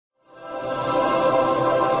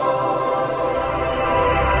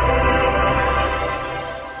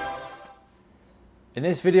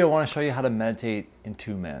this video, I want to show you how to meditate in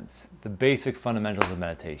 2 minutes, the basic fundamentals of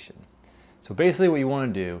meditation. So basically what you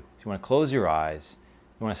want to do is you want to close your eyes,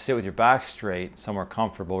 you want to sit with your back straight, somewhere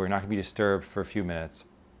comfortable where you're not going to be disturbed for a few minutes,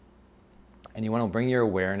 and you want to bring your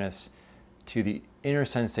awareness to the inner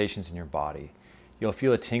sensations in your body. You'll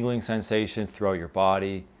feel a tingling sensation throughout your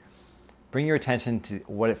body. Bring your attention to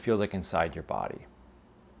what it feels like inside your body.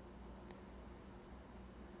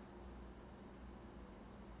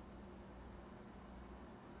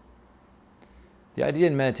 The idea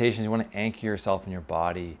in meditation is you want to anchor yourself in your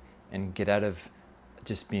body and get out of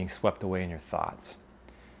just being swept away in your thoughts.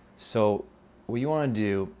 So what you want to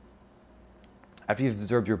do, after you've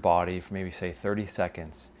observed your body for maybe say 30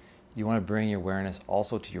 seconds, you want to bring your awareness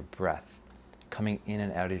also to your breath, coming in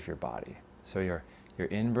and out of your body. So your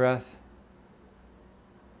in breath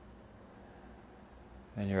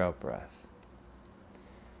and your out breath.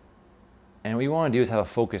 And what you want to do is have a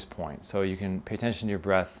focus point. So you can pay attention to your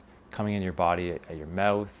breath coming in your body at your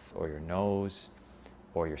mouth or your nose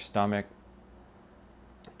or your stomach,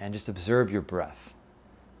 and just observe your breath.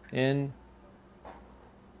 In,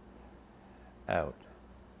 out.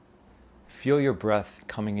 Feel your breath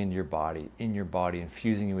coming into your body,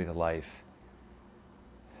 infusing you with life,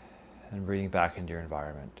 and breathing back into your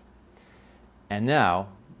environment. And now,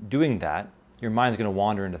 doing that, your mind's going to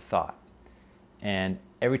wander into thought. And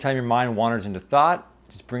every time your mind wanders into thought,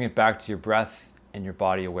 just bring it back to your breath and your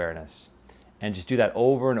body awareness. And just do that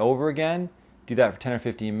over and over again. Do that for 10 or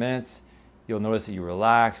 15 minutes. You'll notice that you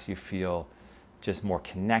relax, you feel just more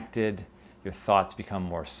connected, your thoughts become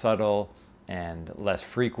more subtle and less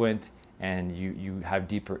frequent, and you have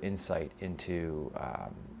deeper insight into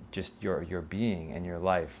just your being and your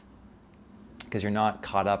life, because you're not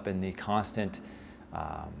caught up in the constant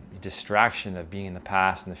distraction of being in the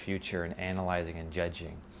past and the future and analyzing and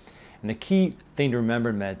judging. And the key thing to remember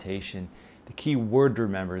in meditation, the key word to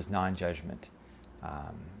remember is non-judgment.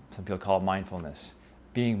 Some people call it mindfulness.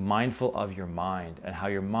 Being mindful of your mind and how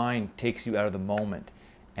your mind takes you out of the moment.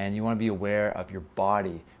 And you want to be aware of your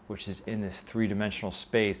body, which is in this three-dimensional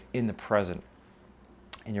space in the present.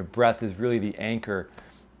 And your breath is really the anchor,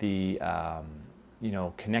 the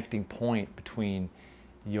connecting point between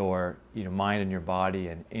your mind and your body,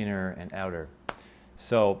 and inner and outer.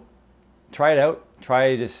 So try it out.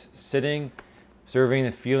 Try just sitting, observing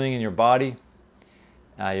the feeling in your body,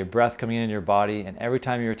 your breath coming in your body, and every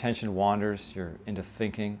time your attention wanders, you're into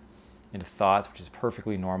thinking, into thoughts, which is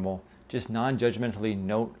perfectly normal. Just non-judgmentally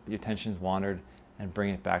note that your attention's wandered and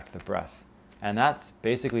bring it back to the breath. And that's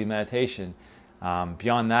basically meditation.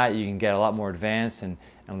 Beyond that, you can get a lot more advanced and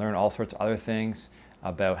learn all sorts of other things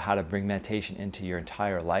about how to bring meditation into your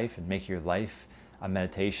entire life and make your life a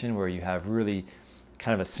meditation where you have really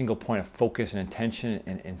kind of a single point of focus and attention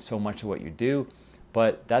in so much of what you do.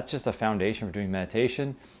 But that's just a foundation for doing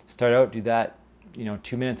meditation. Start out, do that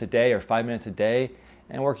 2 minutes a day or 5 minutes a day,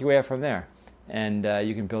 and work your way up from there. And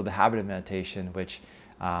you can build the habit of meditation, which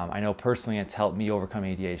I know personally it's helped me overcome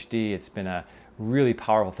ADHD. It's been a really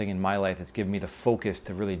powerful thing in my life. It's given me the focus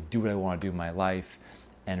to really do what I want to do in my life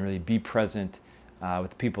and really be present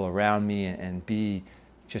with the people around me and be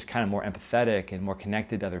just kind of more empathetic and more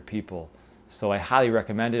connected to other people. So I highly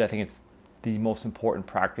recommend it. I think it's the most important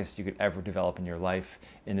practice you could ever develop in your life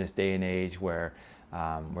in this day and age where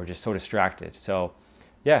we're just so distracted. So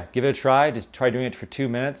yeah, give it a try. Just try doing it for 2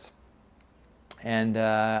 minutes. And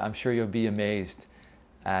I'm sure you'll be amazed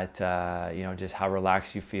at just how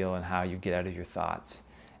relaxed you feel and how you get out of your thoughts.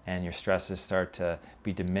 And your stresses start to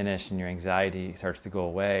be diminished and your anxiety starts to go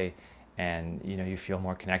away. And you feel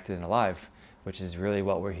more connected and alive, which is really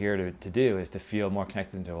what we're here to do, is to feel more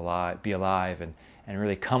connected and to be alive and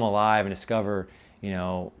really come alive and discover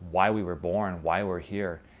why we were born, why we're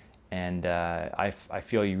here. And I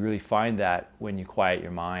feel you really find that when you quiet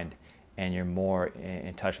your mind and you're more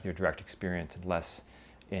in touch with your direct experience and less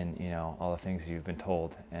in all the things you've been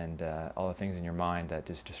told and all the things in your mind that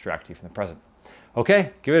just distract you from the present.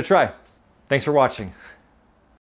 Okay, give it a try. Thanks for watching.